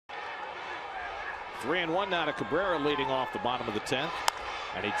3-1 now to Cabrera, leading off the bottom of the 10th.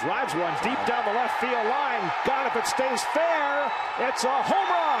 And he drives one deep down the left field line. God, if it stays fair, it's a home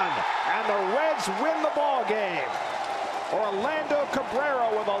run. And the Reds win the ball game. Orlando Cabrera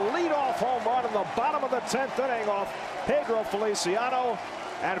with a leadoff home run in the bottom of the 10th inning off Pedro Feliciano.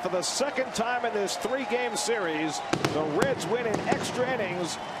 And for the second time in this 3-game series, the Reds win in extra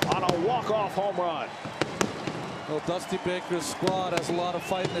innings on a walk-off home run. Well, Dusty Baker's squad has a lot of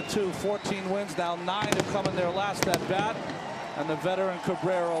fight in it too. 14 wins now, 9 have come in their last at bat. And the veteran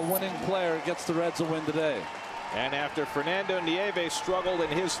Cabrera, a winning player, gets the Reds a win today. And after Fernando Nieves struggled in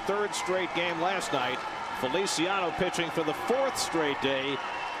his 3rd straight game last night, Feliciano, pitching for the 4th straight day,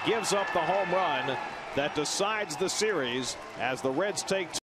 gives up the home run that decides the series as the Reds take